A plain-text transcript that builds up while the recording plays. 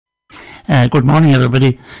Good morning,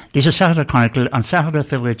 everybody. This is Saturday Chronicle on Saturday,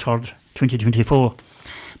 February 3rd, 2024.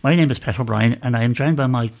 My name is Pat O'Brien, and I am joined by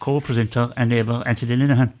my co-presenter and neighbour, Anthony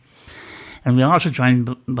Linehan. And we are also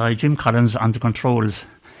joined by Jim Collins on the controls.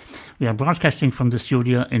 We are broadcasting from the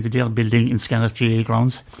studio in the Dare building in Scariff GA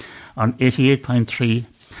grounds on 88.3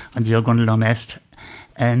 on the O'Gunlow mast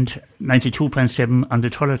and 92.7 on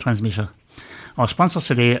the Tulla transmitter. Our sponsors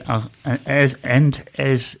today are, as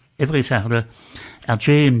every Saturday, are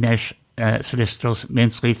J.M. Nash Solicitors,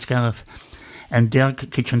 Main Street, Scariff, and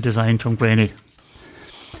Derg Kitchen Design from Graney.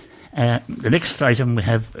 The next item we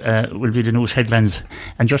have will be the news headlines.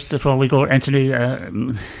 And just before we go, Anthony,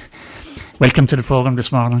 welcome to the programme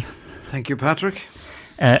this morning. Thank you, Patrick.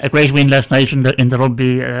 A great win last night in the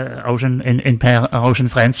rugby out in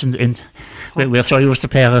France. We're so used to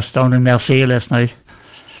Paris down in Marseille last night.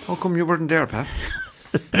 How come you weren't there, Pat?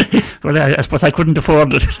 Well, I suppose I couldn't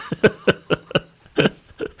afford it.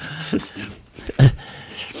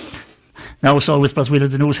 Now, so we suppose we'll have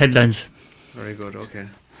the news headlines. Very good, okay.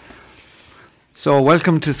 So,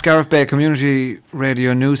 welcome to Scariff Bay Community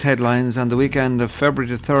Radio News Headlines on the weekend of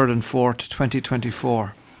February the 3rd and 4th,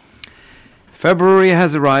 2024. February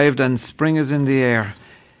has arrived and spring is in the air.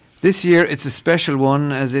 This year it's a special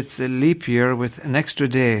one as it's a leap year with an extra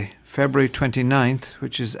day, February 29th,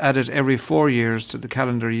 which is added every 4 years to the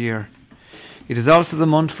calendar year. It is also the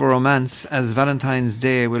month for romance, as Valentine's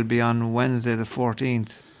Day will be on Wednesday the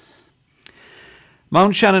 14th.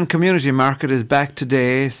 Mount Shannon Community Market is back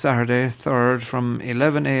today, Saturday 3rd, from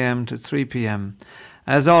 11 a.m. to 3 p.m.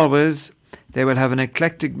 As always, they will have an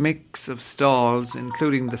eclectic mix of stalls,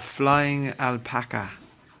 including the Flying Alpaca.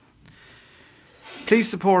 Please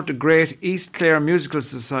support the Great East Clare Musical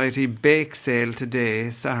Society Bake Sale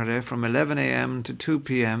today, Saturday, from 11 a.m. to 2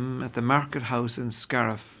 p.m. at the Market House in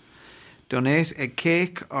Scariff. Donate a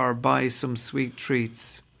cake or buy some sweet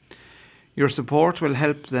treats. Your support will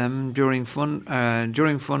help them during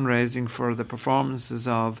fundraising for the performances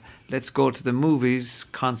of Let's Go to the Movies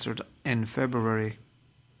concert in February.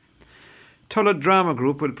 Tulla Drama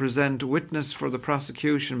Group will present Witness for the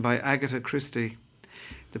Prosecution by Agatha Christie.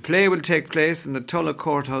 The play will take place in the Tulla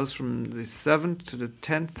Courthouse from the 7th to the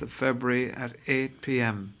 10th of February at 8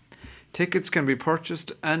 p.m. Tickets can be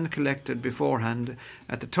purchased and collected beforehand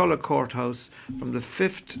at the Tulla Courthouse from the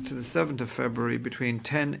 5th to the 7th of February between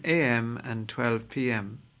 10 a.m. and 12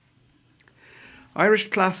 p.m. Irish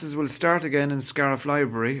classes will start again in Scariff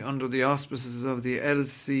Library under the auspices of the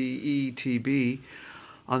LCETB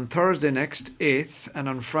on Thursday next, 8th, and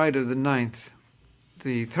on Friday the 9th.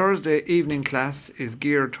 The Thursday evening class is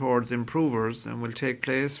geared towards improvers and will take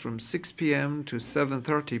place from 6 p.m. to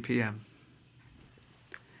 7:30 p.m.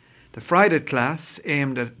 The Friday class,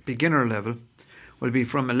 aimed at beginner level, will be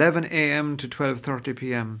from 11 a.m. to 12:30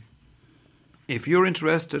 p.m. If you're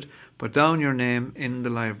interested, put down your name in the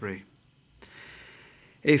library.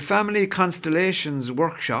 A family constellations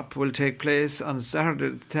workshop will take place on Saturday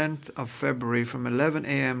the 10th of February from 11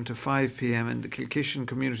 a.m. to 5 p.m. in the Kilkishen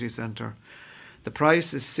Community Centre. The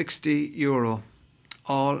price is €60.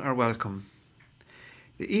 All are welcome.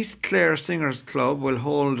 The East Clare Singers Club will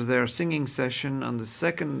hold their singing session on the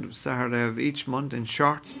second Saturday of each month in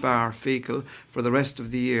Shorts Bar, Fecal, for the rest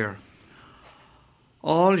of the year.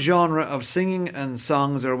 All genre of singing and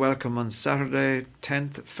songs are welcome on Saturday,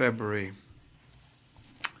 10th February.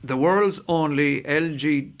 The world's only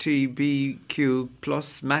LGBTQ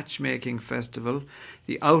plus matchmaking festival,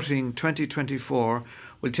 the Outing 2024,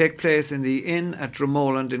 will take place in the Inn at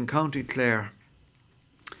Dromoland in County Clare.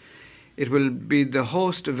 It will be the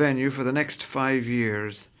host venue for the next 5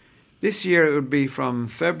 years. This year it will be from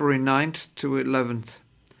February 9th to 11th.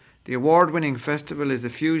 The award-winning festival is a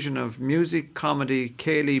fusion of music, comedy,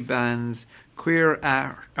 ceilidh bands, queer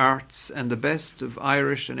arts and the best of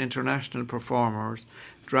Irish and international performers,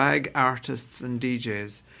 drag artists and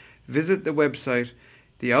DJs. Visit the website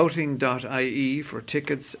theouting.ie for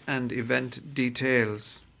tickets and event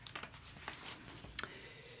details.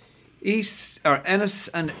 Clare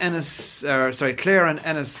and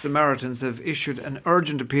Ennis Samaritans have issued an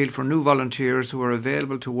urgent appeal for new volunteers who are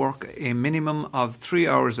available to work a minimum of 3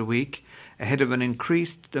 hours a week ahead of an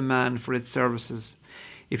increased demand for its services.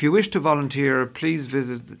 If you wish to volunteer, please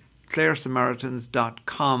visit the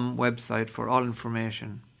claresamaritans.com website for all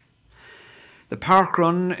information. The Park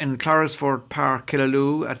Run in Claresford Park,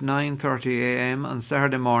 Killaloe at 9:30 a.m. on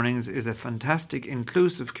Saturday mornings is a fantastic,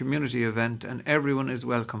 inclusive community event and everyone is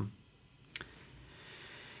welcome.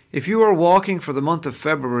 If you are walking for the month of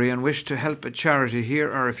February and wish to help a charity,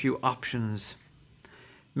 here are a few options.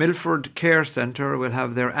 Milford Care Centre will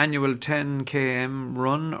have their annual 10 km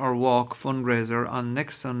run or walk fundraiser on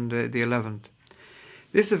next Sunday the 11th.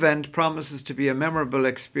 This event promises to be a memorable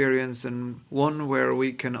experience and one where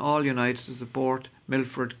we can all unite to support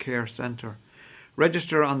Milford Care Centre.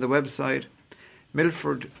 Register on the website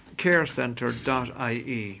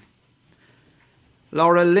milfordcarecentre.ie.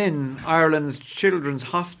 Laura Lynn, Ireland's Children's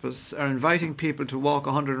Hospice, are inviting people to walk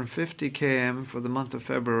 150 km for the month of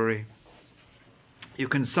February. You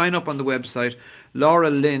can sign up on the website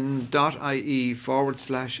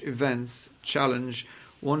lauralynn.ie/events challenge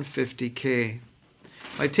 150k.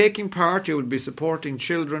 By taking part, you will be supporting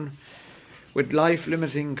children with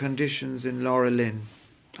life-limiting conditions in Laura Lynn,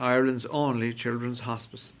 Ireland's only children's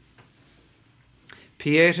hospice.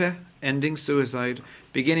 Pieta, Ending Suicide,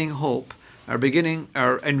 Beginning Hope are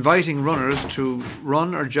inviting runners to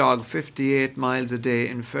run or jog 58 miles a day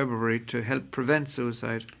in February to help prevent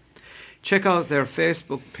suicide. Check out their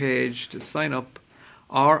Facebook page to sign up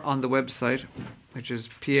or on the website, which is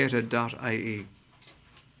pieta.ie.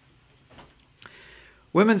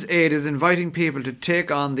 Women's Aid is inviting people to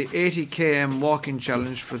take on the 80 km walking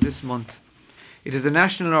challenge for this month. It is a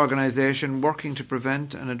national organisation working to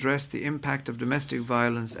prevent and address the impact of domestic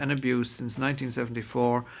violence and abuse since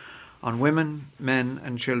 1974 on women, men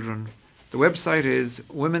and children. The website is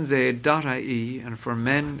womensaid.ie, and for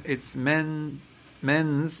men it's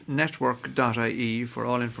mensnetwork.ie for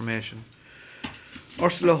all information.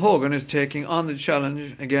 Ursula Hogan is taking on the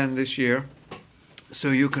challenge again this year, so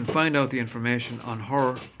you can find out the information on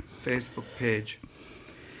her Facebook page.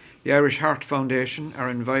 The Irish Heart Foundation are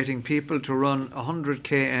inviting people to run 100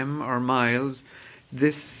 km or miles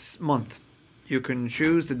this month. You can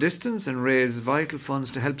choose the distance and raise vital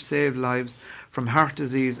funds to help save lives from heart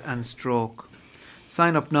disease and stroke.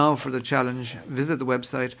 Sign up now for the challenge. Visit the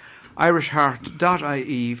website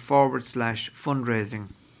irishheart.ie/fundraising.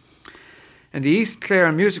 And the East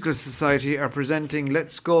Clare Musical Society are presenting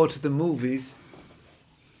Let's Go to the Movies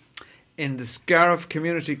in the Scariff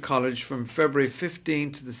Community College from February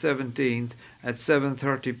 15th to the 17th at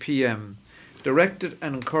 7:30 p.m. Directed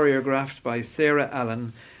and choreographed by Sarah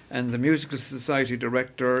Allen and the Musical Society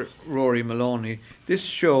Director Rory Maloney. This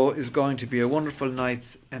show is going to be a wonderful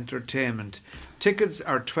night's entertainment. Tickets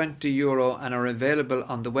are €20 and are available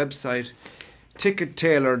on the website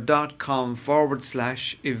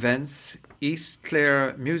tickettailor.com/events, East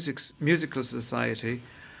Clare Musical Society.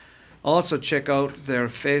 Also check out their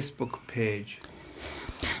Facebook page.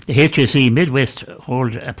 The HSE Midwest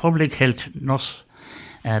hold a public health nurse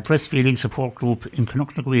breastfeeding support group in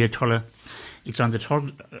Chronicle, Tulla. It's on the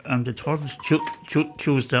third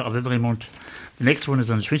Tuesday of every month. The next one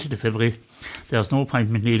is on the 20th of February. There's no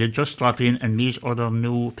appointment needed. Just drop in and meet other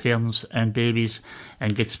new parents and babies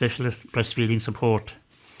and get specialist breastfeeding support.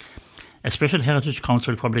 A special Heritage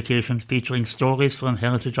Council publication featuring stories from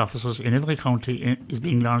heritage officers in every county is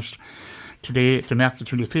being launched today to mark the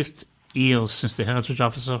 25th years since the Heritage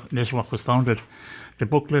Officer Network was founded. The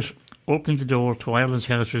booklet, Opening the Door to Ireland's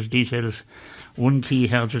Heritage, details one key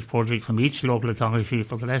heritage project from each local authority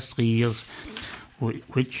for the last 3 years,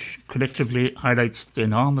 which collectively highlights the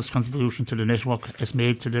enormous contribution to the network has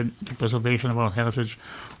made to the preservation of our heritage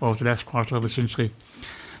over the last quarter of a century.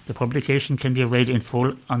 The publication can be read in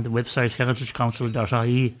full on the website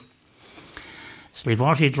heritagecouncil.ie.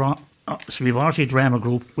 Slivarty Drama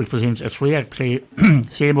Group will present a 3-act play,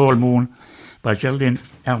 Same Old Moon, by Geraldine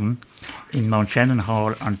Aaron in Mount Shannon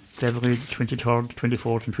Hall on February 23rd,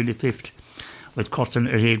 24th and 25th, with curtain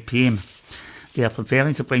at 8 p.m. They are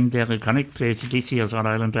preparing to bring their iconic play to this year's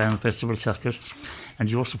All-Ireland Drama Festival circuit, and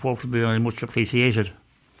your support will be very much appreciated.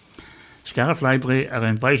 Scariff Library are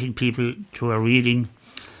inviting people to a reading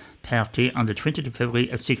party on the 20th of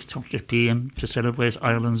February at 6:30 p.m. to celebrate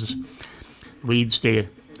Ireland's Reads Day.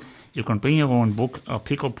 You can bring your own book or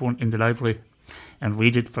pick up one in the library and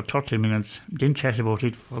read it for 30 minutes, then chat about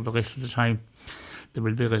it for the rest of the time. There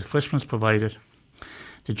will be refreshments provided.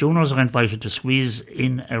 The juniors are invited to squeeze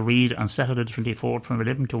in a read on Saturday the 24th from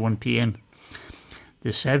 11 to 1 p.m.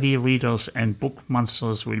 The savvy readers and book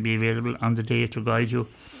monsters will be available on the day to guide you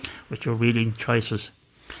with your reading choices.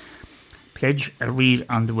 Pledge a read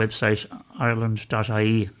on the website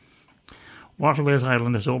ireland.ie. Waterways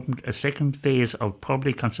Ireland has opened a second phase of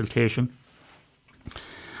public consultation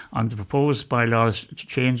on the proposed bylaws to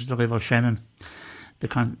change the River Shannon.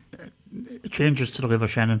 Changes to the River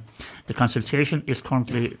Shannon. The consultation is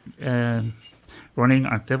currently running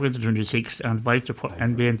on February the 26th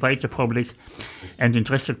and they invite the public and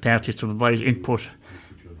interested parties to provide input,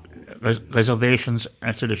 reservations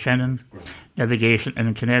to the Shannon navigation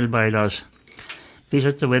and canal bylaws.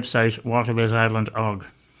 Visit the website waterwaysireland.org.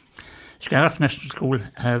 Scariff National School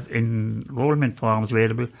have enrolment forms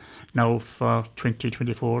available now for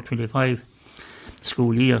 2024-25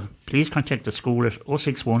 school year. please contact the school at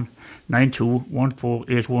 061 92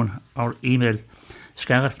 1481 or email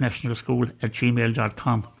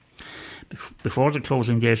scariffnationalschool@gmail.com before the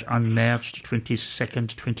closing date on March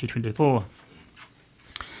 22nd, 2024.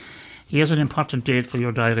 Here's an important date for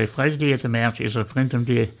your diary. Friday the 8th of March is Referendum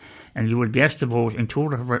Day, and you will be asked to vote in two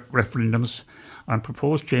referendums on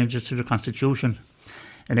proposed changes to the Constitution.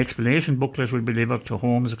 An explanation booklet will be delivered to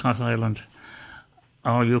homes across Ireland,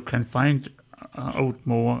 or you can find out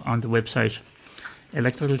more on the website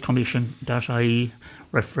electoralcommission.ie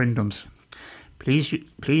referendums.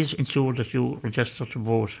 Please ensure that you register to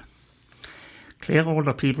vote. Clare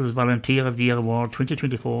Older People's Volunteer of the Year Award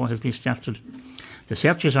 2024 has been started. The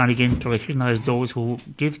search is on again to recognise those who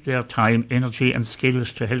give their time, energy and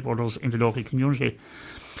skills to help others in the local community.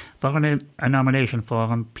 For a nomination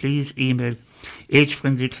form, please email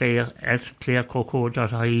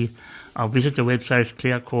agefriendlyclare@clarecoco.ie or visit the website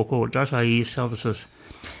clarecoco.ie services.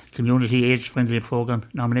 Community Age Friendly Programme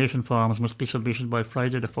nomination forms must be submitted by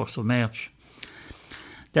Friday the 1st of March.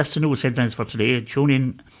 That's the news headlines for today. Tune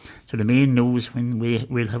in to the main news when we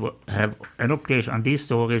will have an update on these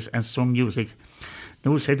stories and some music.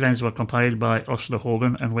 News headlines were compiled by Ursula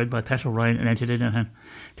Hogan and read by Pat O'Brien and Auntie Linehan.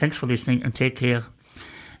 Thanks for listening and take care.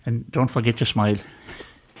 And don't forget to smile.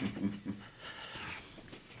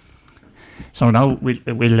 So now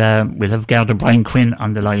we'll have Garda Brian Quinn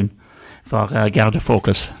on the line for Garda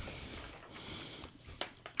Focus.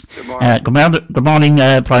 Good morning. Good morning,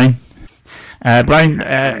 Brian. Brian,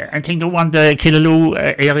 anything to on the Killaloo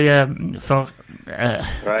area for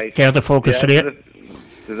right. Garda Focus today?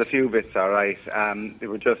 There's a few bits, all right. It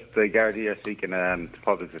was just the Gardaí are seeking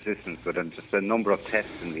public assistance with just a number of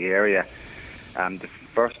tests in the area. The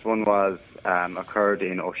first one was occurred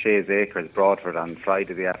in O'Shea's Acres, Broadford, on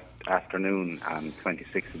Friday the afternoon,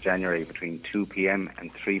 26th of January, between 2 p.m.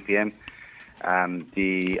 and 3 p.m. On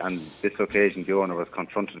this occasion, the owner was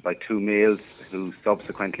confronted by two males who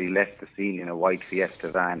subsequently left the scene in a white Fiesta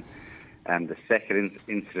van. The second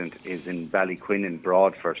incident is in Ballyquin in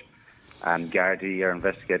Broadford. Gardaí are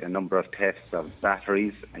investigating a number of thefts of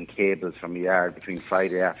batteries and cables from a yard between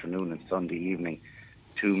Friday afternoon and Sunday evening.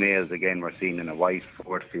 Two males again were seen in a white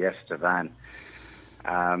Ford Fiesta van.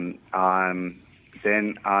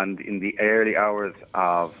 Then in the early hours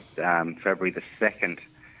of February the 2nd,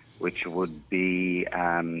 which would be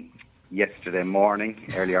yesterday morning,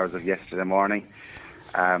 early hours of yesterday morning,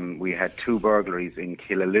 we had two burglaries in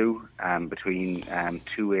Killaloo between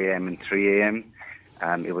 2 a.m. and 3 a.m.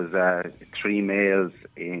 It was three males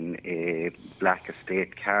in a black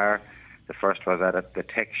estate car. The first was at the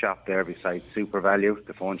tech shop there beside SuperValue,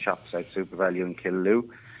 the phone shop beside SuperValue in Killaloo.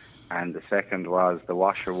 And the second was the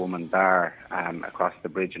Washerwoman Bar across the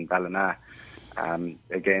bridge in Ballina.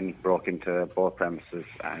 Again, broke into both premises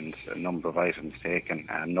and a number of items taken.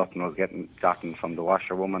 Nothing was gotten from the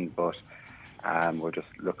Washerwoman, but we're just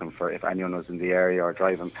looking for if anyone was in the area or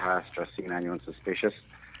driving past or seen anyone suspicious.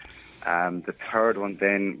 The third one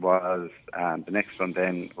then was, the next one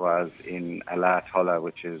then was in Ala Tulla,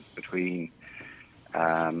 which is between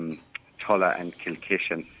Tulla and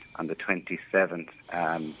Kilkishen on the 27th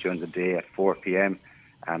during the day at 4 p.m.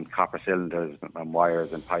 Copper cylinders and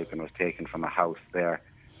wires and piping was taken from a house there,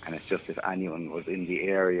 and it's just if anyone was in the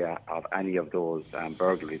area of any of those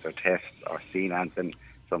burglaries or thefts or seen anything.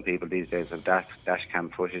 Some people these days have dash cam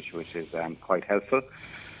footage, which is quite helpful.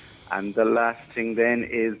 And the last thing then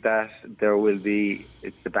is that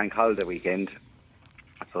it's the bank holiday weekend,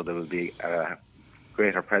 so there will be a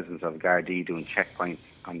greater presence of Gardaí doing checkpoints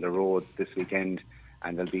on the road this weekend,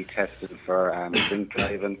 and they'll be tested for drink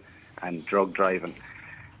driving and drug driving,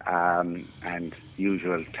 and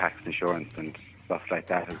usual tax insurance and stuff like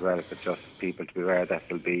that as well. But just people to be aware that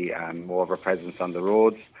there'll be more of a presence on the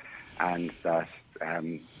roads, and that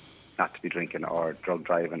not to be drinking or drug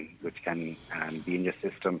driving, which can be in your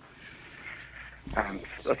system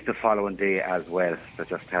the following day as well. So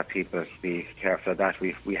just to have people be careful of that.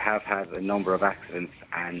 We have had a number of accidents,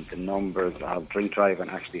 and the numbers of drink driving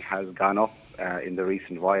actually has gone up in the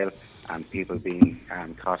recent while, and people being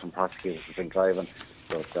caught and prosecuted for drink driving.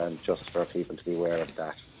 So just for people to be aware of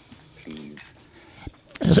that, please.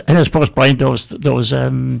 And I suppose, Brian, those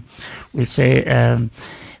we'll say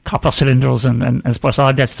copper cylinders and I suppose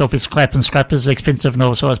all that stuff is scrap, and scrap is expensive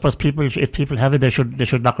now. So I suppose if people have it, they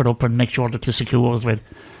should lock it up and make sure that it's secure as well.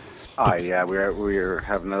 Yeah, we're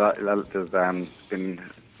having a lot. There's been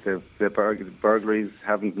the burglaries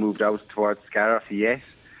haven't moved out towards Scariff yet,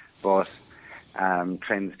 but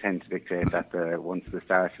trends tend to dictate that once they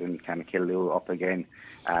start and kind of Killaloo up again,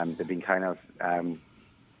 they've been kind of the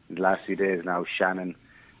last few days now Shannon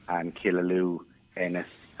and Killaloo, Ennis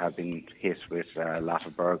have been hit with a lot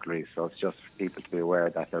of burglaries. So it's just for people to be aware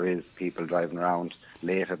that there is people driving around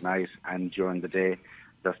late at night and during the day,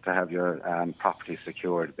 just to have your property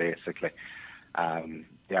secured, basically.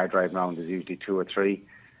 They are driving around. There's usually 2 or 3.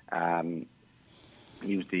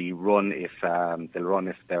 Usually they'll run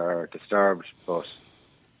if they're disturbed, but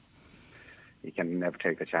you can never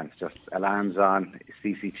take a chance. Just alarms on,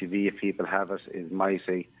 CCTV if people have it is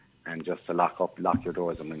mighty, and just to lock your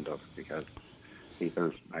doors and windows, because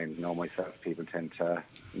people, I know myself, people tend to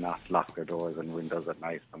not lock their doors and windows at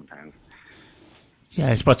night sometimes.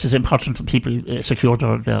 Yeah, I suppose it's important for people secure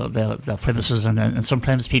their premises, and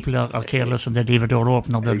sometimes people are careless and they leave a door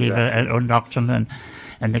open or they leave it unlocked, and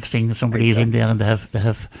next thing somebody's in there and they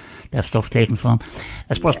have stuff taken from them.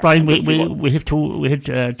 I suppose, Brian, we had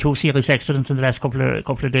two serious accidents in the last couple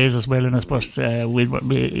of days as well, and I suppose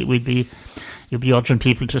you'd be urging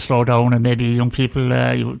people to slow down, and maybe young people,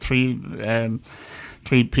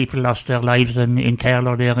 3 people lost their lives in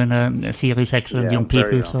Carlow there in a serious accident, young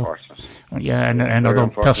people. So, yeah, and another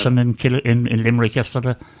person in Limerick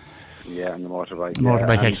yesterday. Yeah, in the motorbike.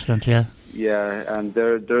 Motorbike accident, yeah. Yeah, and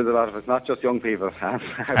there's a lot of, it's not just young people. I know.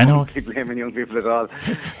 I don't keep blaming young people at all.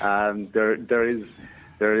 There is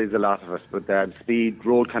a lot of it, but the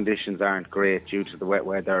road conditions aren't great due to the wet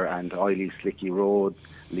weather and oily, slicky roads,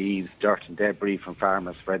 leaves, dirt and debris from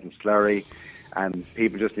farmers spreading slurry. And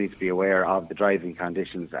people just need to be aware of the driving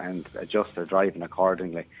conditions and adjust their driving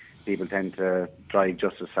accordingly. People tend to drive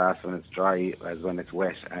just as fast when it's dry as when it's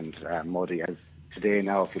wet and muddy. As today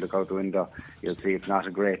now, if you look out the window, you'll see it's not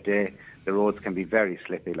a great day. The roads can be very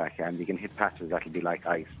slippy, and you can hit patches that'll be like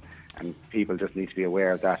ice. And people just need to be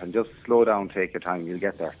aware of that and just slow down, take your time, you'll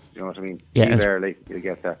get there. You know what I mean? Yeah, leave early, you'll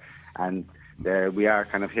get there. And we are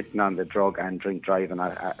kind of hitting on the drug and drink driving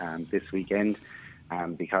this weekend.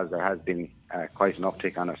 Because there has been quite an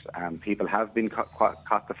uptick on it. People have been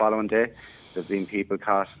caught the following day. There's been people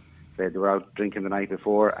caught, they were out drinking the night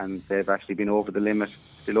before, and they've actually been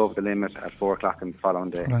still over the limit at 4 o'clock on the following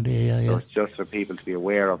day. So it's just for people to be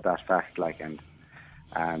aware of that fact, and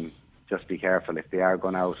just be careful if they are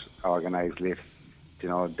going out organised lifts. If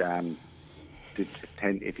you are going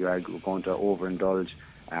to overindulge,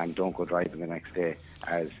 don't go driving the next day,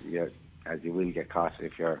 as you will get caught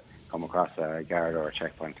if you're come across a guard or a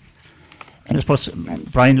checkpoint. And I suppose,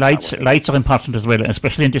 Brian, lights are important as well,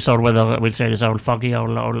 especially in this old weather. We'll say this old foggy,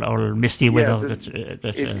 old misty weather.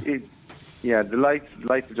 The lights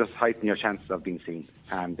will just heighten your chances of being seen,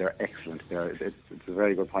 and they're excellent. It's a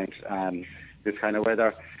very good point. This kind of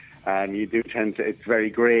weather, you do tend to, it's very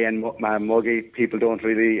grey and muggy. People don't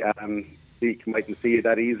really mightn't see it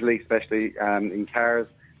that easily, especially in cars.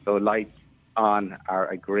 So lights on are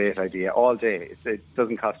a great idea all day. It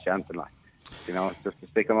doesn't cost you anything, just to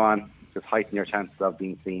stick them on, just heighten your chances of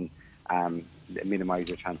being seen, minimise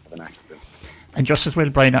your chance of an accident. And just as well,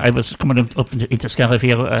 Brian, I was coming up into Scariff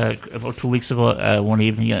here about 2 weeks ago, one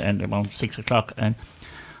evening, and around 6 o'clock, and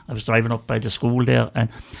I was driving up by the school there, and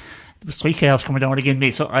there was 3 cars coming down against me,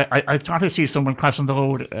 so I thought I see someone crossing the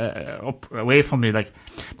road up away from me, but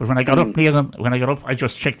when I got up near them, I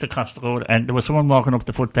just checked across the road, and there was someone walking up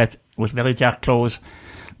the footpath with very dark clothes.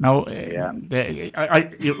 Now,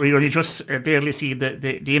 you really just barely see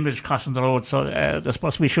the image crossing the road, so I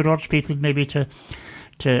suppose we should urge people maybe to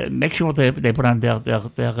make sure they put on their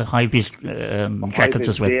high-vis jackets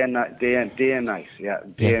as well. Day and night, day and night.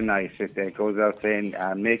 It goes out saying,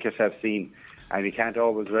 make yourself seen. And you can't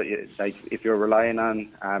always, if you're relying on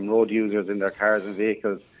road users in their cars and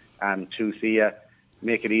vehicles to see you,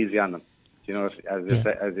 make it easy on them. As you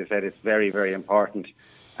said, it's very, very important.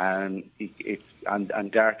 It's on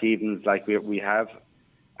dark evenings like we have,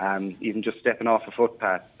 even just stepping off a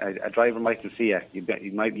footpath, a driver mightn't see you.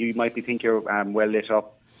 You might be think you're well lit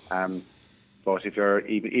up, but if you're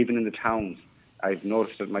even in the towns, I've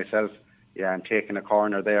noticed it myself. Yeah, I'm taking a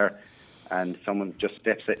corner there, and someone just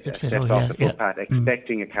steps off the footpath,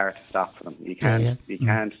 expecting a car to stop for them. You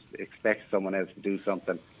can't expect someone else to do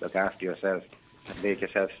something. Look after yourself and make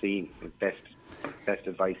yourself seen. It's best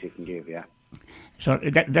advice you can give. Yeah. So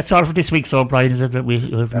that's all for this week. So, Brian, is it that we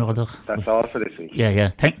have no other? That's all for this week. Yeah.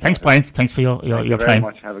 Thanks, Brian. Thanks for your time. Thank you very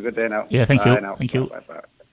much. Have a good day now. Yeah. Thank you. Now. Thank you. Bye.